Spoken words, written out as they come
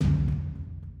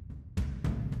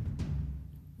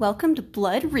Welcome to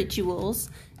Blood Rituals.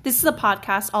 This is a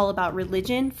podcast all about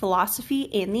religion, philosophy,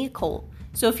 and the occult.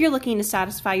 So if you're looking to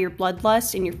satisfy your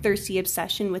bloodlust and your thirsty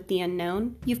obsession with the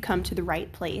unknown, you've come to the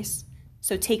right place.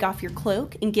 So take off your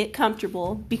cloak and get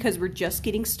comfortable because we're just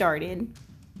getting started.